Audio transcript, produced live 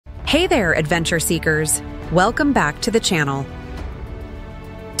Hey there, adventure seekers! Welcome back to the channel.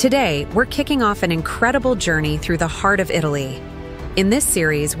 Today, we're kicking off an incredible journey through the heart of Italy. In this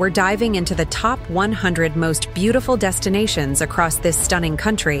series, we're diving into the top 100 most beautiful destinations across this stunning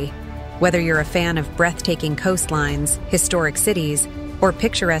country. Whether you're a fan of breathtaking coastlines, historic cities, or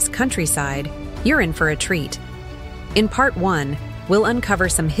picturesque countryside, you're in for a treat. In Part 1, we'll uncover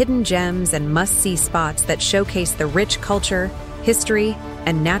some hidden gems and must-see spots that showcase the rich culture, history,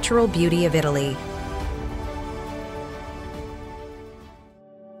 and natural beauty of Italy.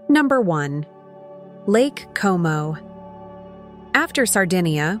 Number 1. Lake Como. After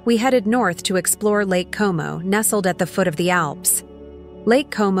Sardinia, we headed north to explore Lake Como, nestled at the foot of the Alps.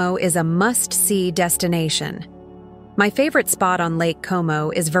 Lake Como is a must-see destination. My favorite spot on Lake Como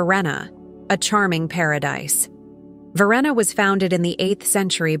is Varenna, a charming paradise. Varenna was founded in the 8th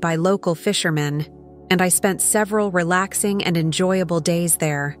century by local fishermen, and I spent several relaxing and enjoyable days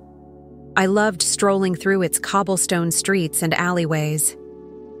there. I loved strolling through its cobblestone streets and alleyways.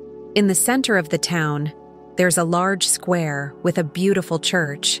 In the center of the town, there's a large square with a beautiful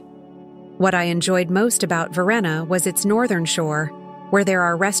church. What I enjoyed most about Varenna was its northern shore, where there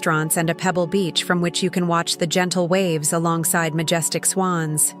are restaurants and a pebble beach from which you can watch the gentle waves alongside majestic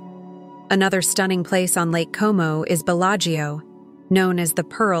swans. Another stunning place on Lake Como is Bellagio, known as the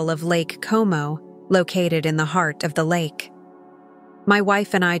Pearl of Lake Como, located in the heart of the lake. My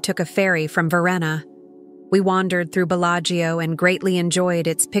wife and I took a ferry from Varenna. We wandered through Bellagio and greatly enjoyed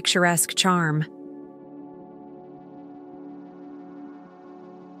its picturesque charm.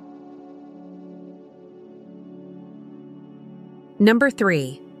 Number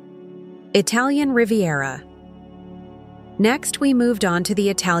 3. Italian Riviera. Next, we moved on to the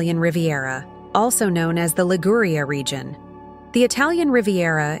Italian Riviera, also known as the Liguria region. The Italian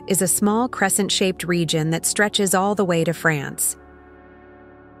Riviera is a small crescent-shaped region that stretches all the way to France.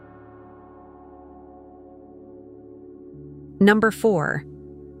 Number 4.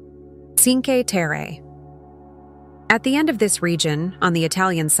 Cinque Terre. At the end of this region, on the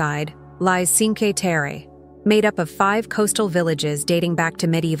Italian side, lies Cinque Terre, made up of 5 coastal villages dating back to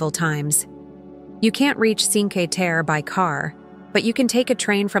medieval times. You can't reach Cinque Terre by car, but you can take a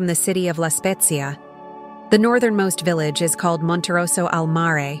train from the city of La Spezia. The northernmost village is called Monterosso al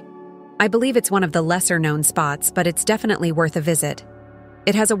Mare. I believe it's one of the lesser-known spots, but it's definitely worth a visit.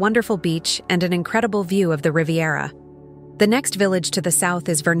 It has a wonderful beach and an incredible view of the Riviera. The next village to the south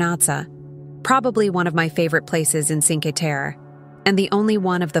is Vernazza, probably one of my favorite places in Cinque Terre, and the only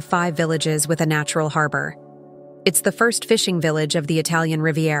one of the 5 villages with a natural harbor. It's the first fishing village of the Italian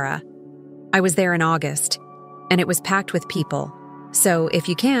Riviera. I was there in August, and it was packed with people. So, if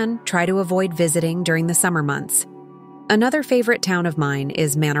you can, try to avoid visiting during the summer months. Another favorite town of mine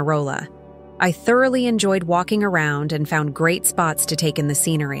is Manarola. I thoroughly enjoyed walking around and found great spots to take in the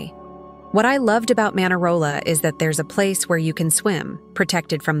scenery. What I loved about Manarola is that there's a place where you can swim,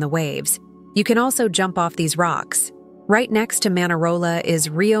 protected from the waves. You can also jump off these rocks. Right next to Manarola is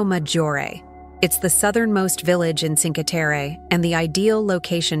Rio Maggiore. It's the southernmost village in Cinque Terre and the ideal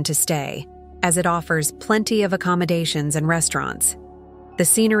location to stay, as it offers plenty of accommodations and restaurants. The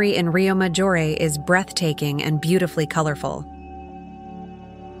scenery in Rio Maggiore is breathtaking and beautifully colorful.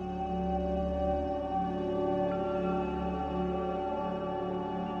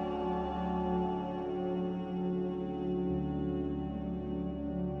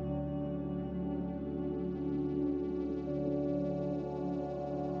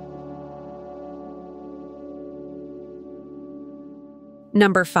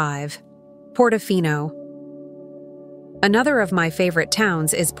 Number 5. Portofino. Another of my favorite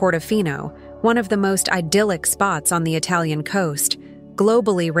towns is Portofino, one of the most idyllic spots on the Italian coast,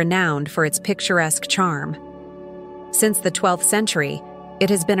 globally renowned for its picturesque charm. Since the 12th century,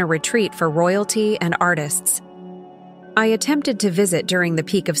 it has been a retreat for royalty and artists. I attempted to visit during the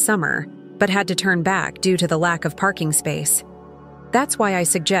peak of summer, but had to turn back due to the lack of parking space. That's why I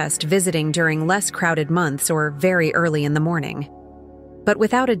suggest visiting during less crowded months or very early in the morning. But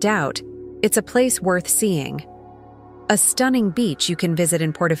without a doubt, it's a place worth seeing. A stunning beach you can visit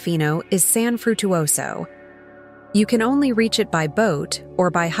in Portofino is San Fruttuoso. You can only reach it by boat or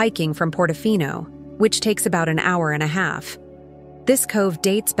by hiking from Portofino, which takes about an hour and a half. This cove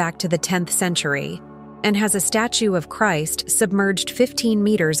dates back to the 10th century and has a statue of Christ submerged 15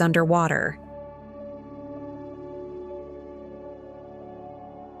 meters underwater.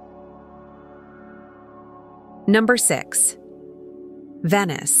 Number 6.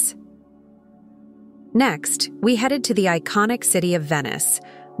 Venice. Next, we headed to the iconic city of Venice,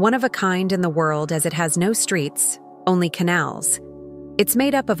 one of a kind in the world as it has no streets, only canals. It's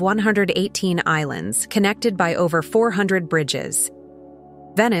made up of 118 islands, connected by over 400 bridges.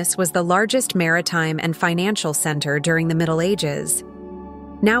 Venice was the largest maritime and financial center during the Middle Ages.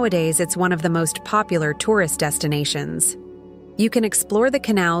 Nowadays, it's one of the most popular tourist destinations. You can explore the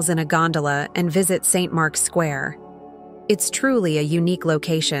canals in a gondola and visit St. Mark's Square. It's truly a unique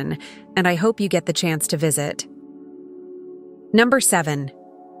location, and I hope you get the chance to visit. Number 7.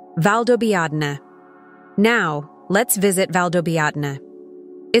 Valdobbiadene. Now, let's visit Valdobbiadene.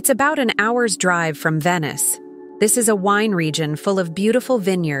 It's about an hour's drive from Venice. This is a wine region full of beautiful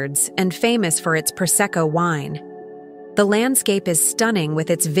vineyards and famous for its Prosecco wine. The landscape is stunning with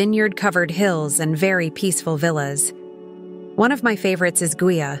its vineyard-covered hills and very peaceful villas. One of my favorites is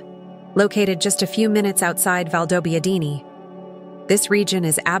Guia, located just a few minutes outside Valdobbiadene. This region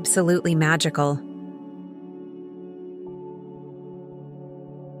is absolutely magical.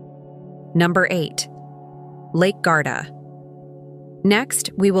 Number 8. Lake Garda.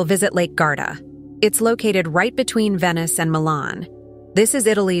 Next, we will visit Lake Garda. It's located right between Venice and Milan. This is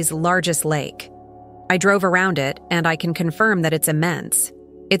Italy's largest lake. I drove around it, and I can confirm that it's immense.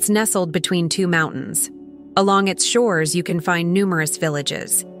 It's nestled between two mountains. Along its shores, you can find numerous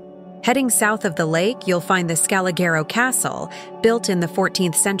villages. Heading south of the lake, you'll find the Scalagero Castle, built in the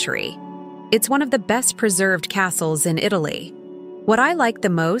 14th century. It's one of the best preserved castles in Italy. What I liked the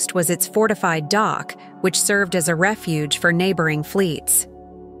most was its fortified dock, which served as a refuge for neighboring fleets.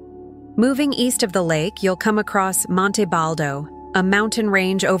 Moving east of the lake, you'll come across Monte Baldo, a mountain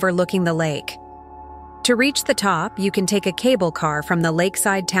range overlooking the lake. To reach the top, you can take a cable car from the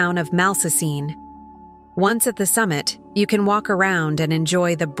lakeside town of Malsacene. Once at the summit, you can walk around and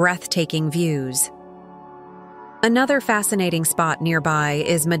enjoy the breathtaking views. Another fascinating spot nearby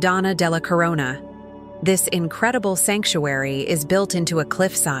is Madonna della Corona. This incredible sanctuary is built into a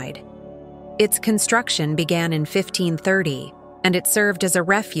cliffside. Its construction began in 1530, and it served as a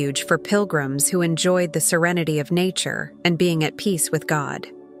refuge for pilgrims who enjoyed the serenity of nature and being at peace with God.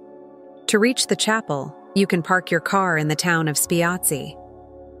 To reach the chapel, you can park your car in the town of Spiazzi.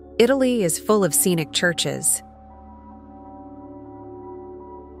 Italy is full of scenic churches.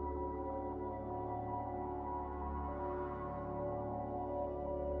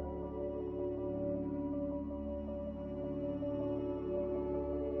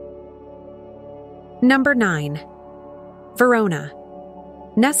 Number 9. Verona.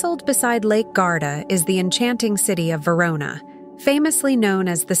 Nestled beside Lake Garda is the enchanting city of Verona, famously known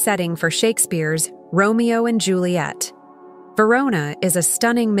as the setting for Shakespeare's Romeo and Juliet. Verona is a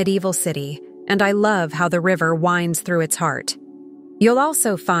stunning medieval city, and I love how the river winds through its heart. You'll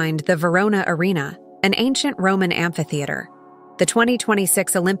also find the Verona Arena, an ancient Roman amphitheater. The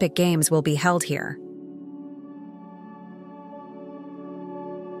 2026 Olympic Games will be held here.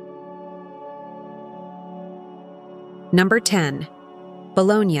 Number 10.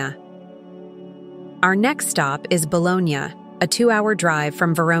 Bologna. Our next stop is Bologna, a 2-hour drive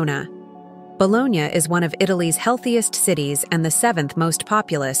from Verona. Bologna is one of Italy's healthiest cities and the 7th most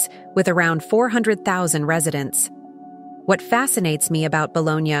populous, with around 400,000 residents. What fascinates me about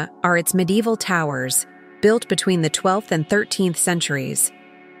Bologna are its medieval towers, built between the 12th and 13th centuries.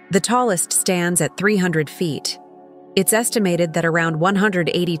 The tallest stands at 300 feet. It's estimated that around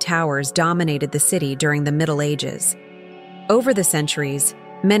 180 towers dominated the city during the Middle Ages. Over the centuries,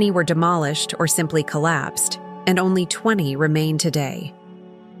 many were demolished or simply collapsed, and only 20 remain today.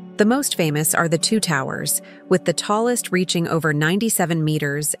 The most famous are the two towers, with the tallest reaching over 97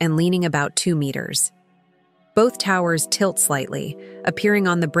 meters and leaning about 2 meters. Both towers tilt slightly, appearing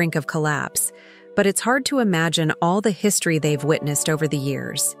on the brink of collapse, but it's hard to imagine all the history they've witnessed over the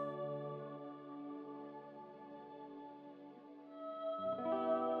years.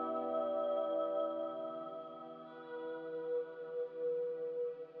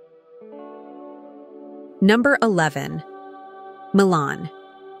 Number 11. Milan.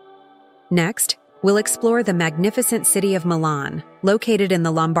 Next, we'll explore the magnificent city of Milan, located in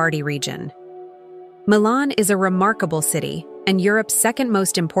the Lombardy region. Milan is a remarkable city and Europe's second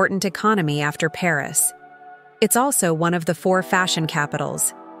most important economy after Paris. It's also one of the 4 fashion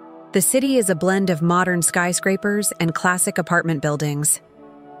capitals. The city is a blend of modern skyscrapers and classic apartment buildings.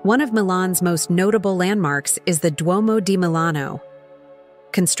 One of Milan's most notable landmarks is the Duomo di Milano.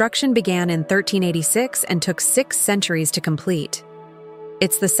 Construction began in 1386 and took 6 centuries to complete.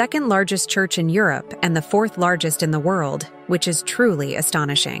 It's the second largest church in Europe and the 4th largest in the world, which is truly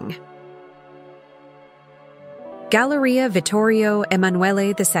astonishing. Galleria Vittorio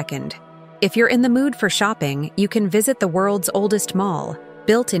Emanuele II. If you're in the mood for shopping, you can visit the world's oldest mall,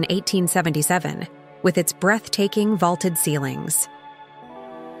 built in 1877, with its breathtaking vaulted ceilings.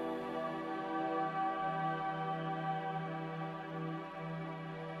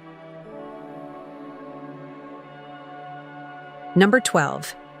 Number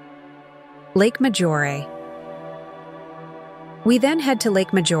 12. Lake Maggiore. We then head to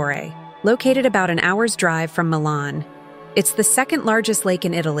Lake Maggiore, located about an hour's drive from Milan. It's the second largest lake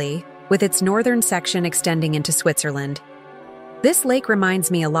in Italy, with its northern section extending into Switzerland. This lake reminds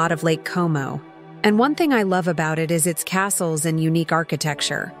me a lot of Lake Como, and one thing I love about it is its castles and unique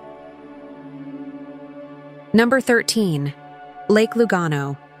architecture. Number 13. Lake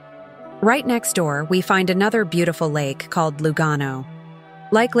Lugano. Right next door, we find another beautiful lake called Lugano.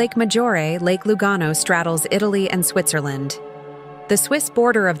 Like Lake Maggiore, Lake Lugano straddles Italy and Switzerland. The Swiss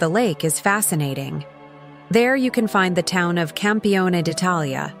border of the lake is fascinating. There you can find the town of Campione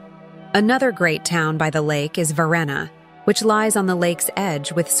d'Italia. Another great town by the lake is Varenna, which lies on the lake's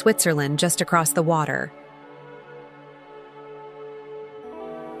edge with Switzerland just across the water.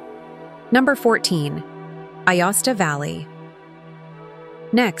 Number 14. Aosta Valley.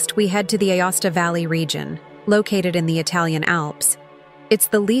 Next, we head to the Aosta Valley region, located in the Italian Alps. It's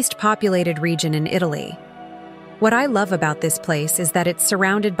the least populated region in Italy. What I love about this place is that it's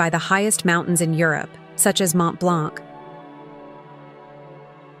surrounded by the highest mountains in Europe, such as Mont Blanc.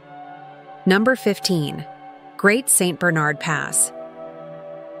 Number 15. Great St. Bernard Pass.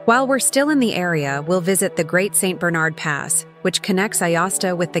 While we're still in the area, we'll visit the Great St. Bernard Pass, which connects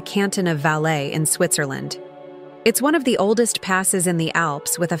Aosta with the canton of Valais in Switzerland. It's one of the oldest passes in the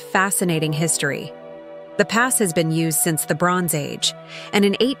Alps with a fascinating history. The pass has been used since the Bronze Age, and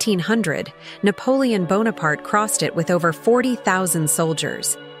in 1800, Napoleon Bonaparte crossed it with over 40,000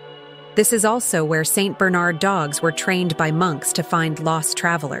 soldiers. This is also where St. Bernard dogs were trained by monks to find lost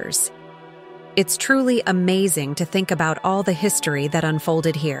travelers. It's truly amazing to think about all the history that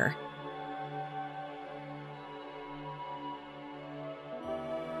unfolded here.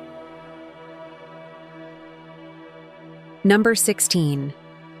 Number 16.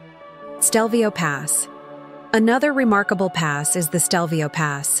 Stelvio Pass. Another remarkable pass is the Stelvio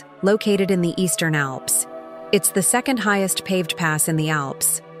Pass, located in the Eastern Alps. It's the second highest paved pass in the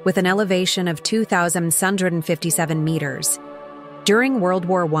Alps, with an elevation of 2,657 meters. During World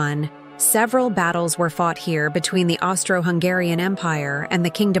War I, several battles were fought here between the Austro-Hungarian Empire and the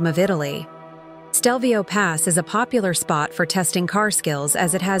Kingdom of Italy. Stelvio Pass is a popular spot for testing car skills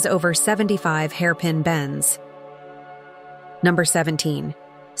as it has over 75 hairpin bends. Number 17.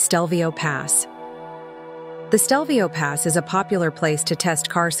 Stelvio Pass. The Stelvio Pass is a popular place to test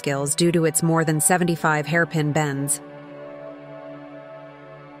car skills due to its more than 75 hairpin bends.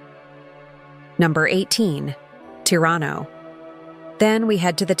 Number 18. Tirano. Then we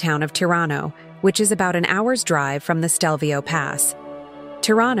head to the town of Tirano, which is about an hour's drive from the Stelvio Pass.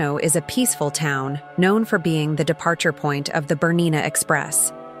 Tirano is a peaceful town, known for being the departure point of the Bernina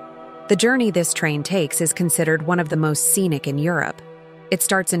Express. The journey this train takes is considered one of the most scenic in Europe. It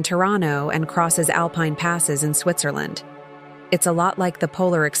starts in Tirano and crosses Alpine passes in Switzerland. It's a lot like the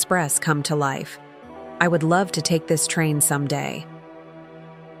Polar Express come to life. I would love to take this train someday.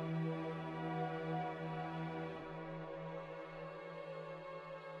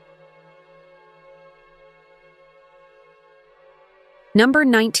 Number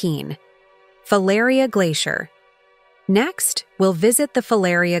 19. Faleria Glacier. Next, we'll visit the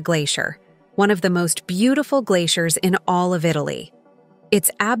Faleria Glacier, one of the most beautiful glaciers in all of Italy.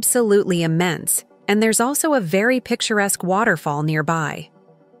 It's absolutely immense, and there's also a very picturesque waterfall nearby.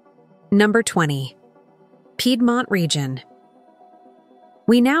 Number 20. Piedmont Region.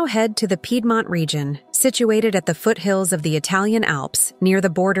 We now head to the Piedmont region, situated at the foothills of the Italian Alps, near the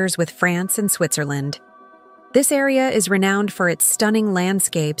borders with France and Switzerland. This area is renowned for its stunning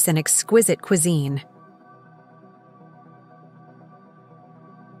landscapes and exquisite cuisine.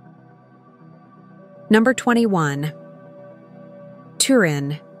 Number 21.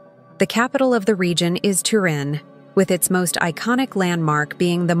 Turin. The capital of the region is Turin, with its most iconic landmark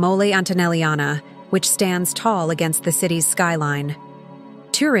being the Mole Antonelliana, which stands tall against the city's skyline.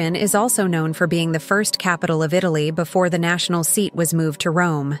 Turin is also known for being the first capital of Italy before the national seat was moved to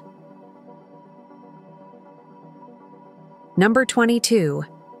Rome. Number 22.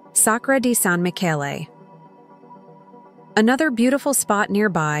 Sacra di San Michele. Another beautiful spot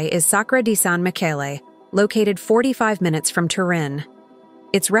nearby is Sacra di San Michele, located 45 minutes from Turin.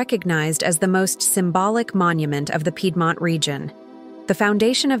 It's recognized as the most symbolic monument of the Piedmont region. The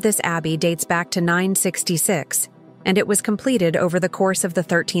foundation of this abbey dates back to 966, and it was completed over the course of the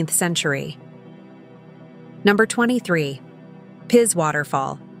 13th century. Number 23. Pis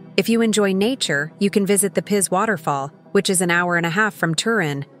Waterfall. If you enjoy nature, you can visit the Pis Waterfall, which is an hour and a half from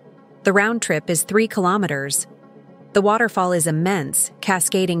Turin. The round trip is 3 kilometers. The waterfall is immense,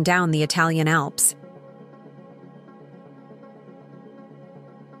 cascading down the Italian Alps.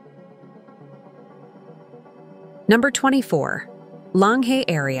 Number 24. Langhe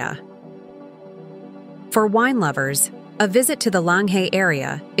area. For wine lovers, a visit to the Langhe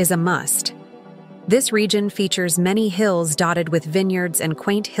area is a must. This region features many hills dotted with vineyards and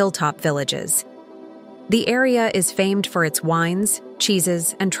quaint hilltop villages. The area is famed for its wines,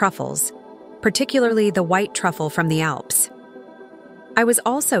 cheeses, and truffles, particularly the white truffle from the Alps. I was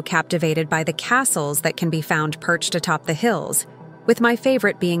also captivated by the castles that can be found perched atop the hills, with my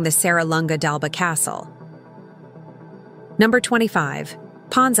favorite being the Serralunga d'Alba Castle. Number 25.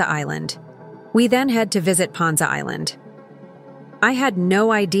 Ponza Island. We then head to visit Ponza Island. I had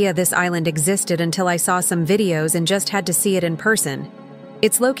no idea this island existed until I saw some videos and just had to see it in person.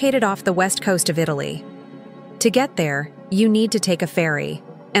 It's located off the west coast of Italy. To get there, you need to take a ferry,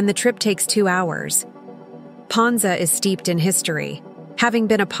 and the trip takes 2 hours. Ponza is steeped in history, having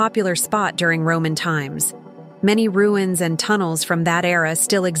been a popular spot during Roman times. Many ruins and tunnels from that era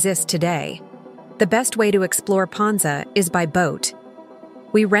still exist today. The best way to explore Ponza is by boat.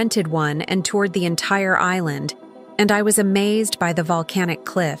 We rented one and toured the entire island, and I was amazed by the volcanic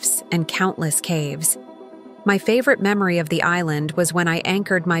cliffs and countless caves. My favorite memory of the island was when I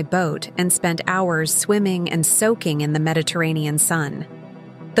anchored my boat and spent hours swimming and soaking in the Mediterranean sun.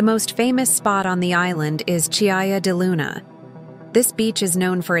 The most famous spot on the island is Chiaia di Luna. This beach is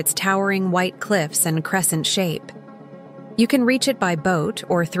known for its towering white cliffs and crescent shape. You can reach it by boat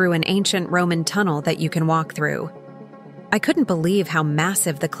or through an ancient Roman tunnel that you can walk through. I couldn't believe how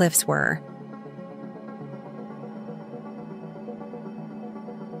massive the cliffs were.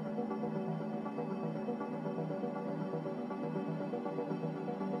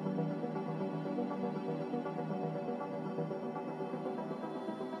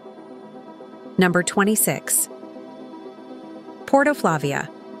 Number 26. Portoflavia.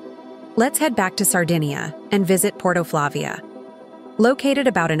 Let's head back to Sardinia and visit Portoflavia. Located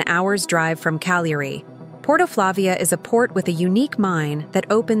about an hour's drive from Cagliari, Portoflavia is a port with a unique mine that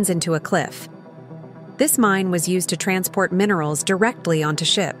opens into a cliff. This mine was used to transport minerals directly onto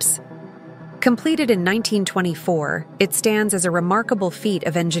ships. Completed in 1924, it stands as a remarkable feat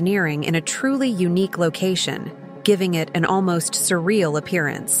of engineering in a truly unique location, giving it an almost surreal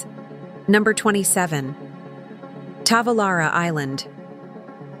appearance. Number 27. Tavolara Island.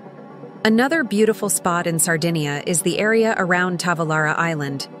 Another beautiful spot in Sardinia is the area around Tavolara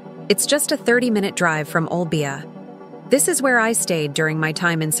Island. It's just a 30-minute drive from Olbia. This is where I stayed during my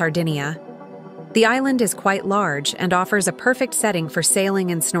time in Sardinia. The island is quite large and offers a perfect setting for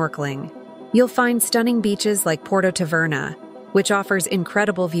sailing and snorkeling. You'll find stunning beaches like Porto Taverna, which offers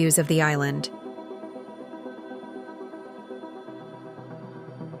incredible views of the island.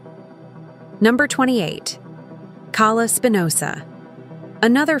 Number 28. Cala Spinosa.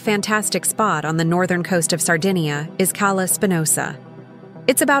 Another fantastic spot on the northern coast of Sardinia is Cala Spinosa.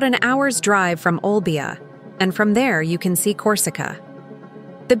 It's about an hour's drive from Olbia, and from there you can see Corsica.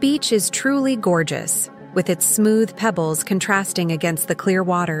 The beach is truly gorgeous, with its smooth pebbles contrasting against the clear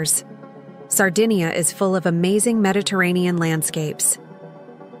waters. Sardinia is full of amazing Mediterranean landscapes.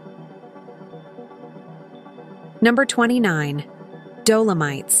 Number 29.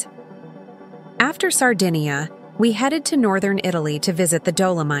 Dolomites. After Sardinia, we headed to northern Italy to visit the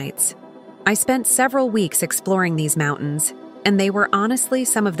Dolomites. I spent several weeks exploring these mountains, and they were honestly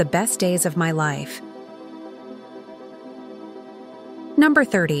some of the best days of my life. Number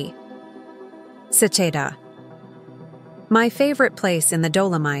 30. Seceda. My favorite place in the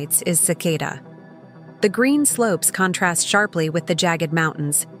Dolomites is Seceda. The green slopes contrast sharply with the jagged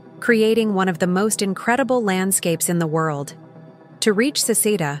mountains, creating one of the most incredible landscapes in the world. To reach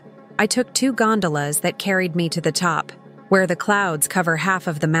Seceda, I took 2 gondolas that carried me to the top, where the clouds cover half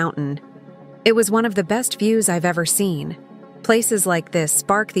of the mountain. It was one of the best views I've ever seen. Places like this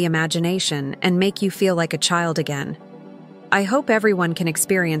spark the imagination and make you feel like a child again. I hope everyone can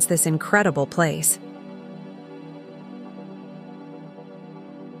experience this incredible place.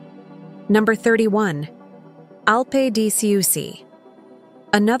 Number 31. Alpe di Siusi.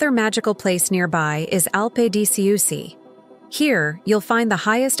 Another magical place nearby is Alpe di Siusi. Here, you'll find the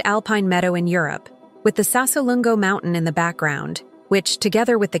highest alpine meadow in Europe, with the Sassolungo mountain in the background, which,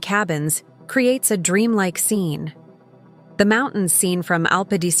 together with the cabins, creates a dreamlike scene. The mountains seen from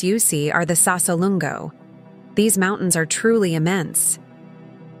Alpe di Siusi are the Sassolungo. These mountains are truly immense.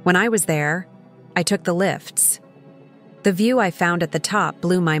 When I was there, I took the lifts. The view I found at the top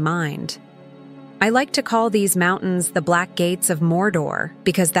blew my mind. I like to call these mountains the Black Gates of Mordor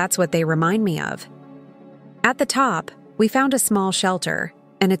because that's what they remind me of. At the top, we found a small shelter,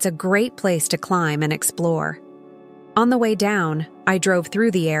 and it's a great place to climb and explore. On the way down, I drove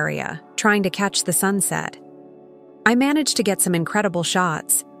through the area, trying to catch the sunset. I managed to get some incredible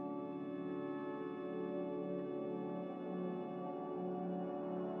shots.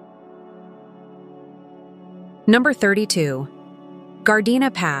 Number 32.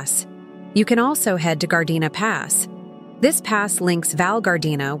 Gardena Pass. You can also head to Gardena Pass. This pass links Val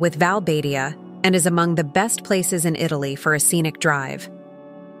Gardena with Val Badia and is among the best places in Italy for a scenic drive.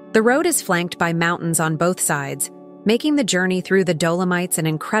 The road is flanked by mountains on both sides, making the journey through the Dolomites an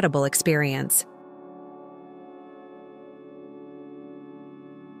incredible experience.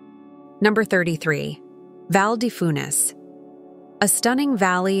 Number 33. Val di Funes. A stunning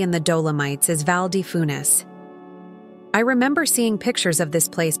valley in the Dolomites is Val di Funes. I remember seeing pictures of this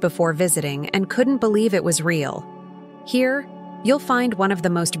place before visiting and couldn't believe it was real. Here, you'll find one of the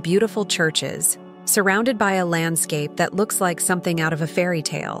most beautiful churches, surrounded by a landscape that looks like something out of a fairy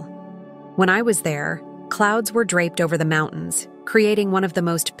tale. When I was there, clouds were draped over the mountains, creating one of the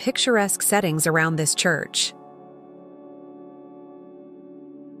most picturesque settings around this church.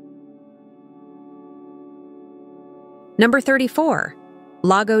 Number 34.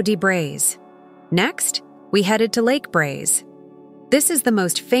 Lago di Braise. Next, we headed to Lake Braise. This is the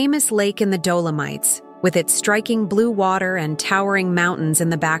most famous lake in the Dolomites, with its striking blue water and towering mountains in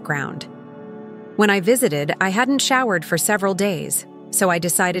the background. When I visited, I hadn't showered for several days, so I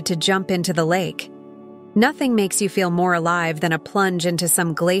decided to jump into the lake. Nothing makes you feel more alive than a plunge into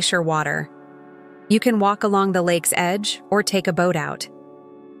some glacier water. You can walk along the lake's edge or take a boat out.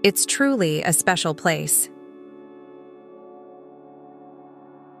 It's truly a special place.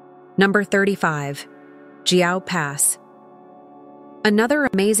 Number 35. Jiao Pass. Another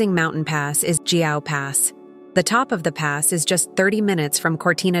amazing mountain pass is Jiao Pass. The top of the pass is just 30 minutes from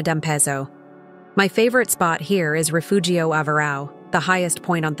Cortina d'Ampezzo. My favorite spot here is Refugio Averao, the highest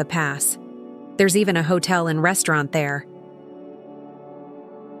point on the pass. There's even a hotel and restaurant there.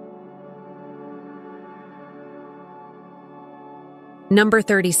 Number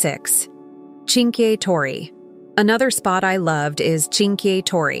 36. Cinque Torri. Another spot I loved is Cinque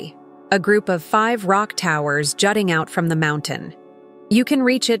Torri, a group of 5 rock towers jutting out from the mountain. You can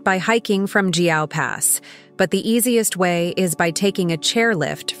reach it by hiking from Jiao Pass, but the easiest way is by taking a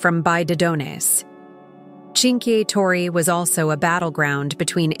chairlift from Bai de Dones. Cinque Torri was also a battleground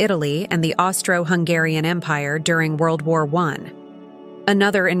between Italy and the Austro-Hungarian Empire during World War I.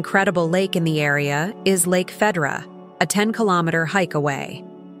 Another incredible lake in the area is Lake Fedra, a 10-kilometer hike away.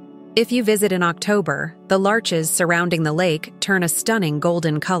 If you visit in October, the larches surrounding the lake turn a stunning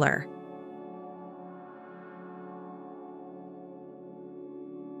golden color.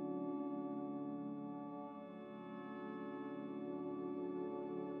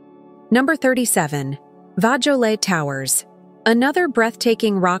 Number 37. Vagiolet Towers. Another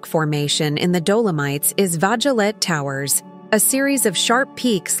breathtaking rock formation in the Dolomites is Vagiolet Towers, a series of sharp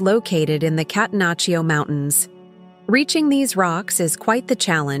peaks located in the Catenaccio Mountains. Reaching these rocks is quite the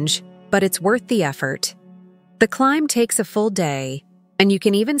challenge, but it's worth the effort. The climb takes a full day, and you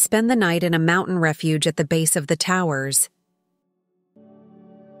can even spend the night in a mountain refuge at the base of the towers.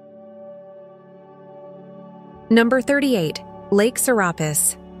 Number 38. Lake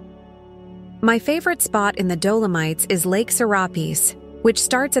Serapis. My favorite spot in the Dolomites is Lake Serapis, which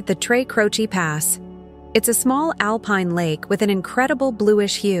starts at the Tre Croci Pass. It's a small alpine lake with an incredible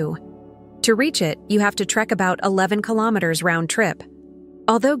bluish hue. To reach it, you have to trek about 11 kilometers round trip.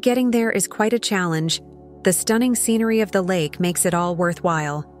 Although getting there is quite a challenge, the stunning scenery of the lake makes it all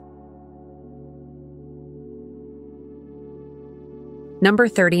worthwhile. Number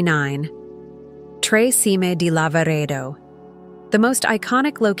 39. Tre Cime di Lavaredo. The most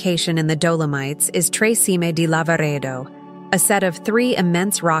iconic location in the Dolomites is Tre Cime di Lavaredo, a set of 3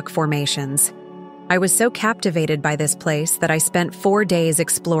 immense rock formations. I was so captivated by this place that I spent 4 days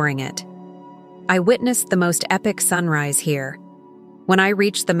exploring it. I witnessed the most epic sunrise here. When I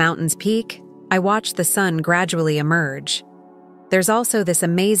reached the mountain's peak, I watched the sun gradually emerge. There's also this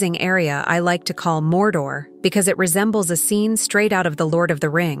amazing area I like to call Mordor because it resembles a scene straight out of The Lord of the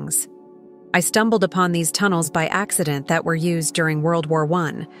Rings. I stumbled upon these tunnels by accident that were used during World War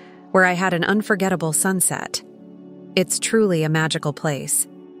I, where I had an unforgettable sunset. It's truly a magical place.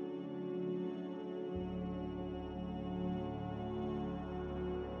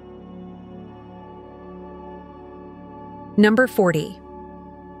 Number 40.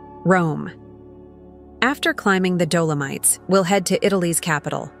 Rome. After climbing the Dolomites, we'll head to Italy's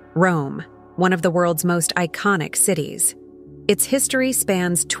capital, Rome, one of the world's most iconic cities. Its history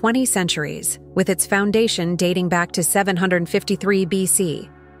spans 20 centuries, with its foundation dating back to 753 BC.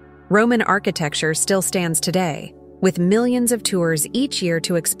 Roman architecture still stands today, with millions of tours each year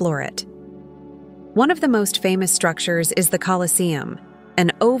to explore it. One of the most famous structures is the Colosseum,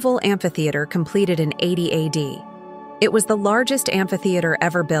 an oval amphitheater completed in 80 AD. It was the largest amphitheater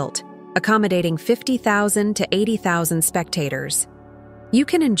ever built, accommodating 50,000 to 80,000 spectators. You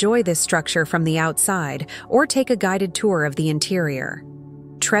can enjoy this structure from the outside or take a guided tour of the interior.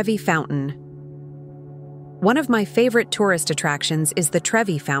 Trevi Fountain. One of my favorite tourist attractions is the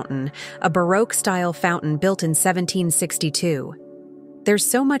Trevi Fountain, a Baroque-style fountain built in 1762. There's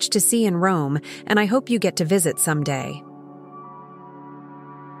so much to see in Rome, and I hope you get to visit someday.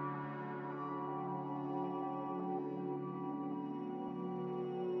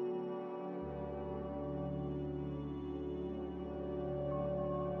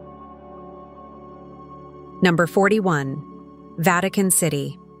 Number 41. Vatican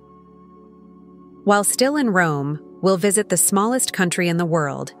City. While still in Rome, we'll visit the smallest country in the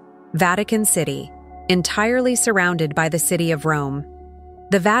world, Vatican City, entirely surrounded by the city of Rome.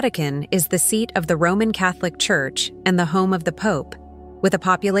 The Vatican is the seat of the Roman Catholic Church and the home of the Pope, with a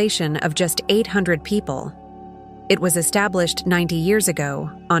population of just 800 people. It was established 90 years ago,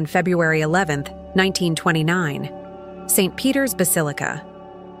 on February 11, 1929. St. Peter's Basilica.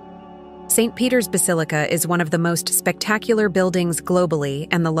 St. Peter's Basilica is one of the most spectacular buildings globally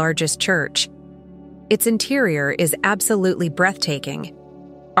and the largest church. Its interior is absolutely breathtaking.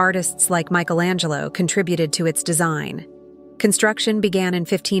 Artists like Michelangelo contributed to its design. Construction began in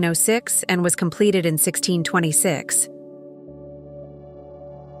 1506 and was completed in 1626.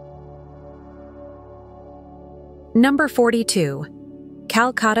 Number 42.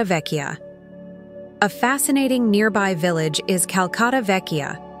 Calcata Vecchia. A fascinating nearby village is Calcata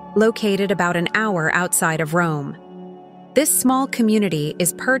Vecchia, located about an hour outside of Rome. This small community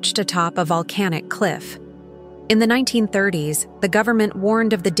is perched atop a volcanic cliff. In the 1930s, the government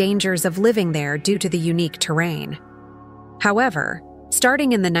warned of the dangers of living there due to the unique terrain. However,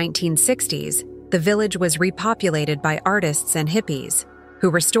 starting in the 1960s, the village was repopulated by artists and hippies, who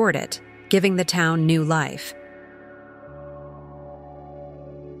restored it, giving the town new life.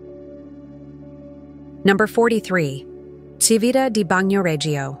 Number 43. Civita di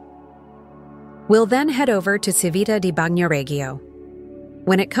Bagnoregio. We'll then head over to Civita di Bagnoregio.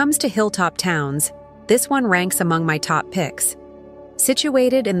 When it comes to hilltop towns, this one ranks among my top picks.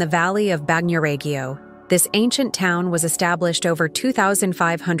 Situated in the valley of Bagnoregio, this ancient town was established over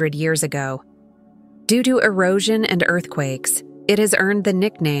 2,500 years ago. Due to erosion and earthquakes, it has earned the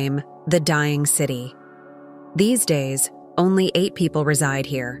nickname the Dying City. These days, only 8 people reside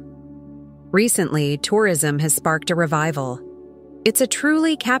here. Recently, tourism has sparked a revival. It's a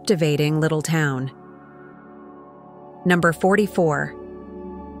truly captivating little town. Number 44.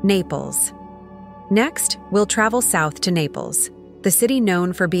 Naples. Next, we'll travel south to Naples, the city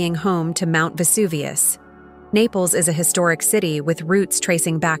known for being home to Mount Vesuvius. Naples is a historic city with roots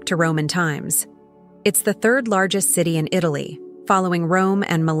tracing back to Roman times. It's the 3rd largest city in Italy, following Rome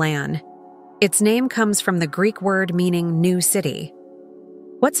and Milan. Its name comes from the Greek word meaning new city.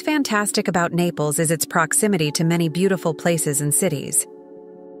 What's fantastic about Naples is its proximity to many beautiful places and cities.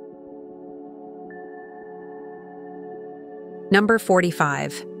 Number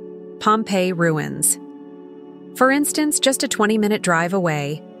 45. Pompeii Ruins. For instance, just a 20-minute drive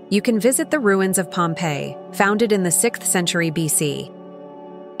away, you can visit the ruins of Pompeii, founded in the 6th century BC.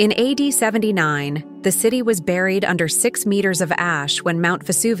 In AD 79, the city was buried under 6 meters of ash when Mount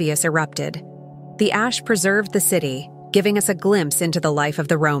Vesuvius erupted. The ash preserved the city, giving us a glimpse into the life of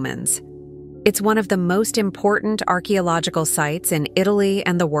the Romans. It's one of the most important archaeological sites in Italy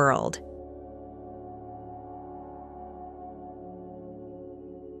and the world.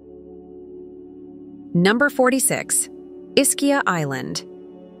 Number 46. Ischia Island.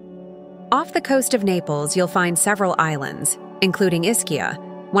 Off the coast of Naples, you'll find several islands, including Ischia,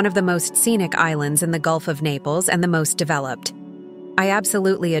 one of the most scenic islands in the Gulf of Naples and the most developed. I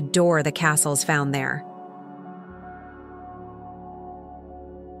absolutely adore the castles found there.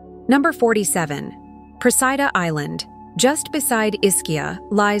 Number 47. Procida Island. Just beside Ischia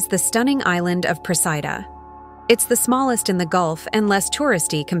lies the stunning island of Procida. It's the smallest in the Gulf and less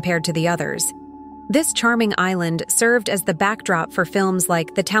touristy compared to the others. This charming island served as the backdrop for films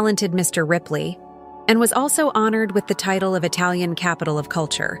like The Talented Mr. Ripley, and was also honored with the title of Italian Capital of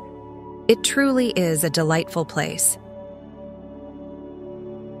Culture. It truly is a delightful place.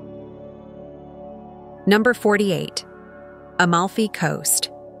 Number 48. Amalfi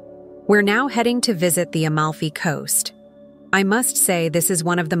Coast. We're now heading to visit the Amalfi Coast. I must say this is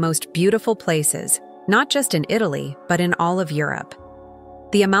one of the most beautiful places, not just in Italy, but in all of Europe.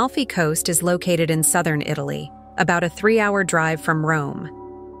 The Amalfi Coast is located in southern Italy, about a 3-hour drive from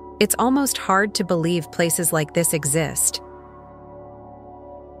Rome. It's almost hard to believe places like this exist.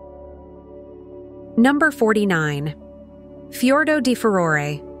 Number 49. Fiordo di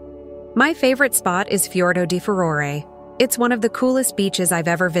Furore. My favorite spot is Fiordo di Furore. It's one of the coolest beaches I've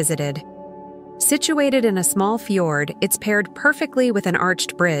ever visited. Situated in a small fjord, it's paired perfectly with an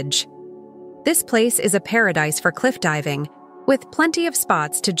arched bridge. This place is a paradise for cliff diving, with plenty of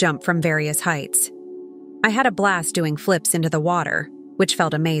spots to jump from various heights. I had a blast doing flips into the water, which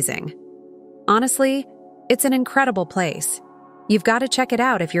felt amazing. Honestly, it's an incredible place. You've got to check it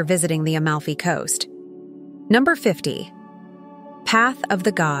out if you're visiting the Amalfi Coast. Number 50. Path of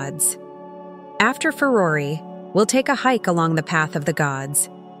the Gods. After Ferrari, we'll take a hike along the Path of the Gods.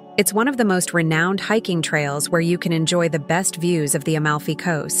 It's one of the most renowned hiking trails where you can enjoy the best views of the Amalfi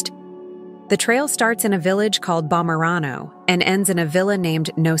Coast. The trail starts in a village called Bomarano and ends in a villa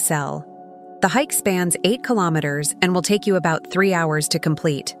named Nocelle. The hike spans 8 kilometers and will take you about 3 hours to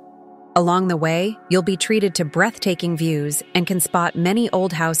complete. Along the way, you'll be treated to breathtaking views and can spot many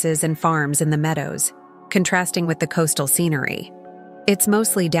old houses and farms in the meadows, contrasting with the coastal scenery. It's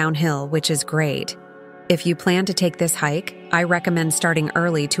mostly downhill, which is great. If you plan to take this hike, I recommend starting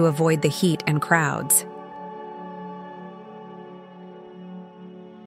early to avoid the heat and crowds.